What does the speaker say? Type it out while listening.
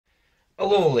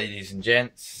Hello, ladies and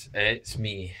gents. It's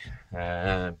me.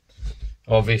 Uh,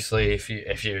 Obviously, if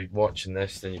you're watching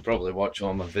this, then you probably watch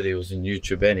all my videos on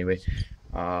YouTube anyway.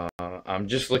 I'm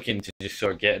just looking to just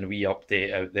sort of get a wee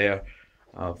update out there.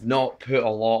 I've not put a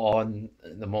lot on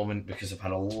at the moment because I've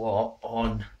had a lot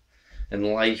on in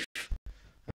life,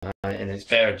 and it's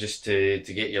better just to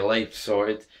get your life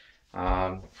sorted.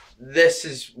 Um, this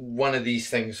is one of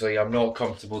these things like I'm not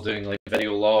comfortable doing like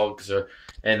video logs or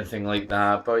anything like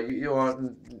that, but you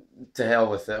know, to hell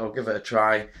with it. I'll give it a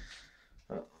try.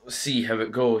 See how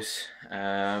it goes.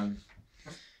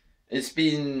 It's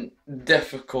been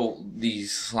difficult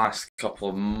these last couple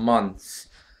of months.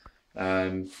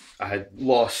 I had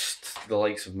lost the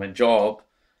likes of my job,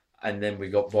 and then we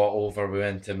got bought over. We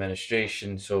went to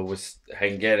administration, so it was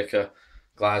Hengerica,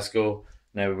 Glasgow.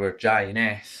 Now we're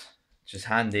Giantess, which is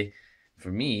handy for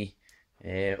me.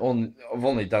 I've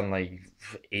only done like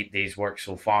 8 days work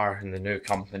so far in the new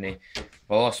company.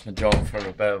 I lost my job for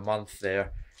about a month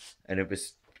there, and it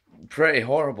was pretty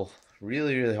horrible,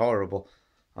 really, really horrible.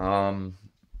 Um,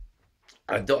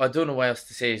 I don't know what else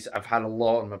to say. I've had a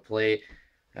lot on my plate.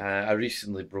 I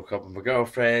recently broke up with my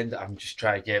girlfriend. I'm just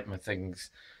trying to get my things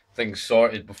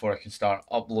sorted before I can start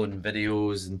uploading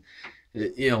videos and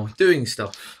doing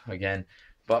stuff again.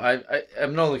 But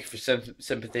I'm not looking for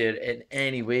sympathy in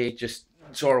any way. Just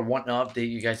sort of wanting to update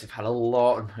you guys. I've had a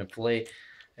lot on my plate.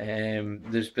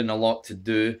 There's been a lot to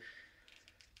do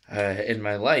in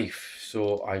my life,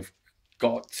 so I've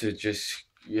got to just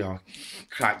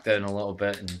crack down a little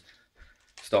bit and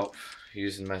stop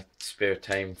using my spare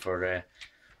time for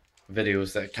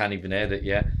videos that I can't even edit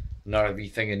yet. Another wee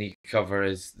thing I need to cover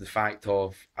is the fact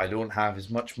of I don't have as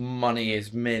much money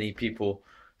as many people,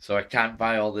 so I can't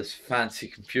buy all this fancy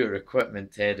computer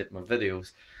equipment to edit my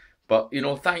videos. But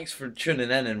thanks for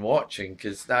tuning in and watching,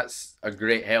 because that's a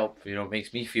great help. It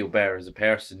makes me feel better as a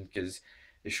person, because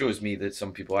it shows me that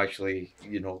some people actually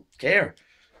care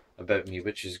about me,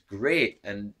 which is great.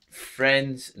 And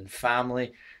friends and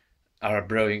family are a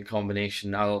brilliant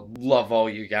combination. I love all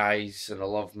you guys, and I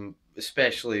love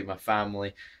especially my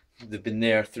family. They've been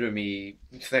there through me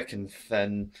thick and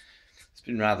thin. It's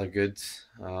been rather good.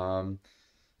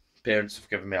 Parents have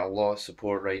given me a lot of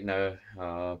support right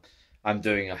now. I'm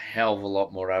doing a hell of a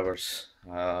lot more hours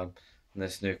in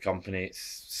this new company.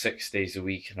 It's 6 days a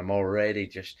week, and I'm already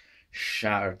just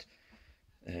shattered.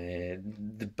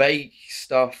 The bike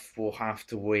stuff will have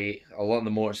to wait. A lot of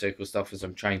the motorcycle stuff is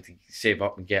I'm trying to save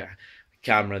up and get a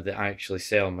camera that I actually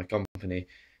sell in my company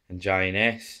in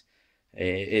Giantess.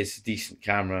 It's a decent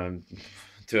camera,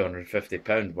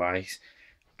 £250 wise,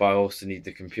 but I also need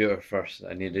the computer first.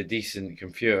 I need a decent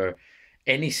computer.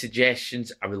 Any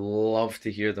suggestions? I would love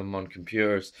to hear them on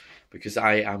computers, because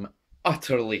I am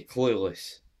utterly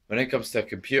clueless when it comes to a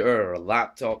computer or a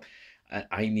laptop.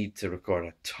 I need to record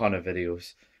a ton of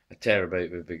videos. A terabyte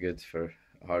would be good for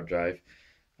a hard drive,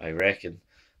 I reckon.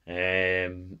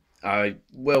 I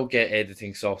will get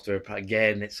editing software, but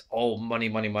again, it's all money,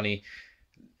 money, money.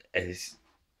 Is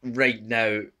right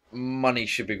now, money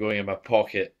should be going in my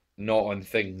pocket, not on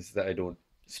things that I don't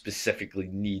specifically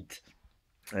need.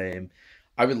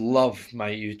 I would love my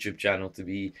YouTube channel to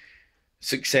be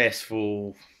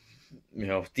successful,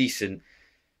 decent.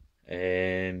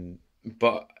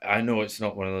 But I know it's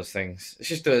not one of those things. It's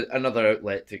just another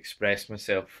outlet to express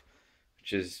myself,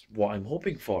 which is what I'm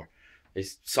hoping for.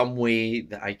 Is some way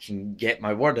that I can get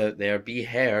my word out there, be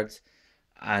heard,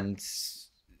 and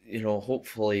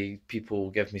hopefully people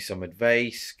will give me some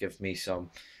advice, give me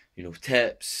some,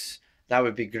 tips. That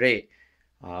would be great.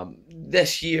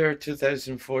 This year,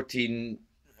 2014,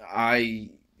 I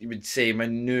would say my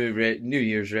New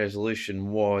Year's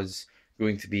resolution was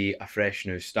going to be a fresh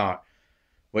new start,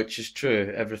 which is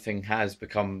true. Everything has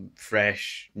become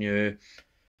fresh, new.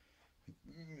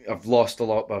 I've lost a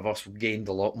lot, but I've also gained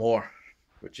a lot more,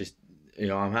 which is,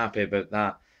 I'm happy about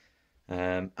that.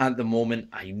 At the moment,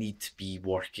 I need to be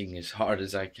working as hard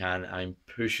as I can. I'm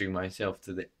pushing myself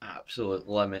to the absolute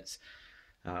limits.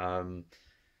 Um,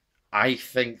 I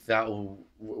think that will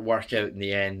work out in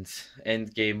the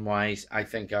end game wise. I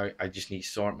think I just need to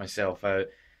sort myself out.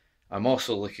 I'm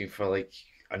also looking for like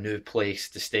a new place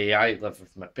to stay. I live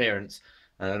with my parents,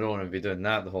 and I don't want to be doing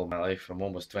that the whole of my life. I'm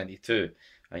almost 22.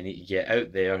 I need to get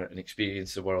out there and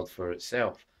experience the world for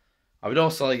itself. I would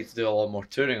also like to do a lot more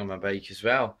touring on my bike as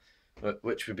well,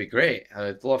 which would be great.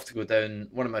 I'd love to go down.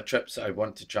 One of my trips that I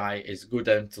want to try is go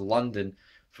down to London,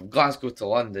 from Glasgow to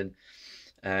London,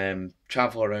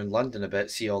 travel around London a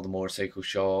bit, see all the motorcycle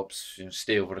shops,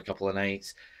 stay over a couple of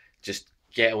nights, just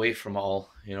get away from it all,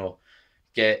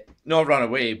 get not run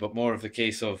away, but more of the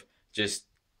case of just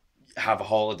have a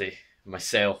holiday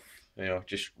myself, you know,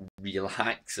 just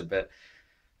relax a bit,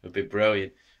 would be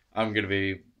brilliant. I'm going to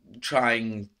be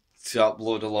trying to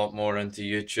upload a lot more into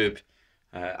YouTube.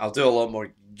 I'll do a lot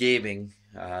more gaming,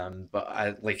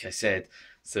 but like I said,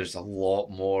 there's a lot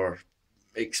more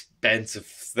expensive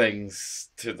things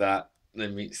to that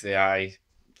than meets the eye,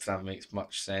 if that makes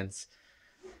much sense.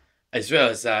 As well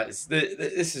as that,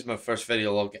 this is my first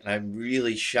video log, and I'm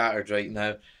really shattered right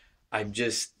now. I'm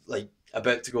just like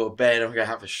about to go to bed. I'm gonna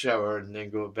have a shower and then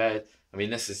go to bed. I mean,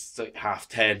 this is like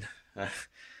 10:30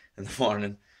 in the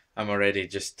morning. I'm already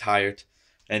just tired.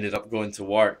 Ended up going to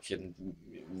work, and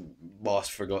boss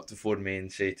forgot to phone me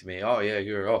and say to me, "Oh yeah,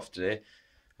 you're off today."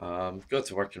 Got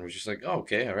to work and was just like, "Oh,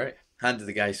 okay, all right." Handed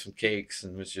the guy some cakes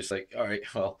and was just like, "All right,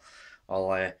 well,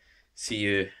 I'll see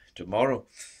you tomorrow."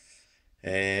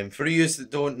 For you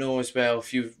that don't know as well,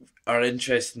 if you are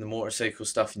interested in the motorcycle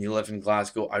stuff and you live in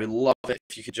Glasgow, I would love it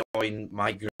if you could join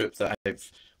my group that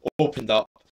I've opened up.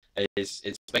 It's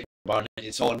Big Barn.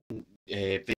 It's on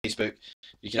Facebook.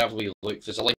 You can have a wee look.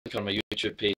 There's a link on my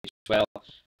YouTube page as well.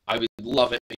 I would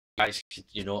love it if you guys could,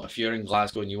 you know, if you're in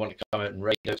Glasgow and you want to come out and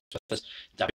ride out with us,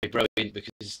 that'd be brilliant,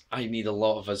 because I need a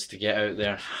lot of us to get out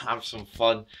there and have some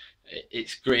fun.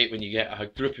 It's great when you get a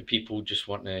group of people just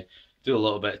wanting to do a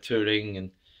little bit of touring and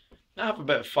have a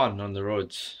bit of fun on the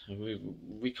roads.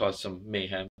 We cause some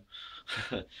mayhem.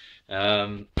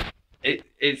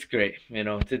 It's great, you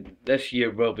know. This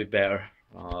year will be better.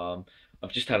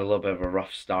 I've just had a little bit of a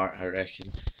rough start, I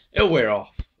reckon. It'll wear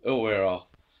off. It'll wear off.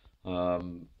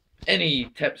 Any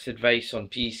tips, advice on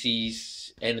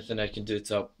PCs, anything I can do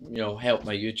to, you know, help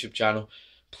my YouTube channel,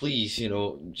 please, you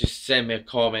know, just send me a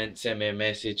comment, send me a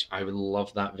message. I would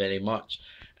love that very much.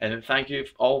 And thank you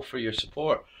all for your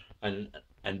support. And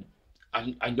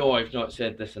I know I've not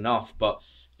said this enough, but,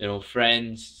 you know,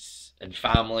 friends and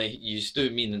family, you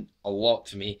do mean a lot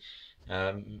to me.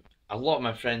 A lot of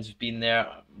my friends have been there,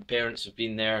 parents have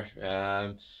been there,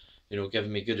 you know,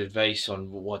 giving me good advice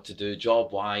on what to do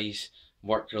job-wise,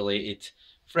 work-related.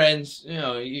 Friends, you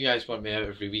know, you guys want me out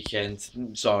every weekend.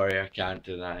 Sorry, I can't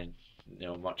do that, you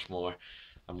know, much more.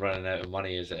 I'm running out of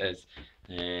money as it is,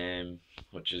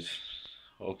 which is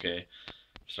okay.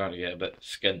 I'm starting to get a bit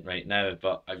skint right now,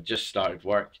 but I've just started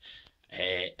work.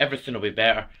 Everything will be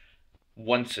better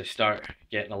once I start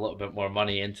getting a little bit more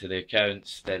money into the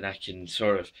accounts. Then I can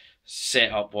sort of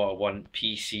set up what I want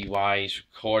PC wise,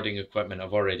 recording equipment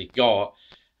I've already got.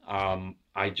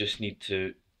 I just need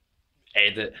to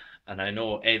edit, and I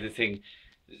know editing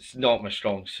is not my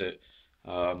strong suit.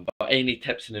 But any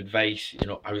tips and advice, you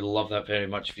know, I would love that very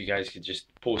much if you guys could just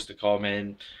post a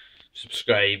comment,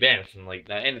 subscribe, anything like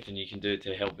that. Anything you can do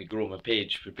to help me grow my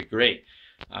page would be great.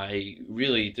 I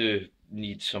really do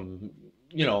need some,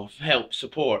 you know, help,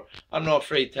 support. I'm not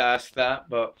afraid to ask that,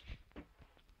 but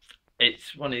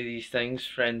it's one of these things.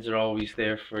 Friends are always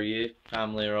there for you.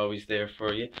 Family are always there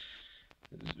for you.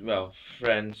 Well,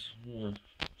 friends,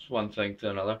 it's one thing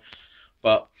to another.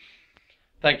 But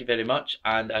thank you very much,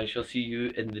 and I shall see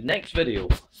you in the next video.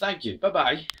 Thank you.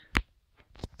 Bye-bye.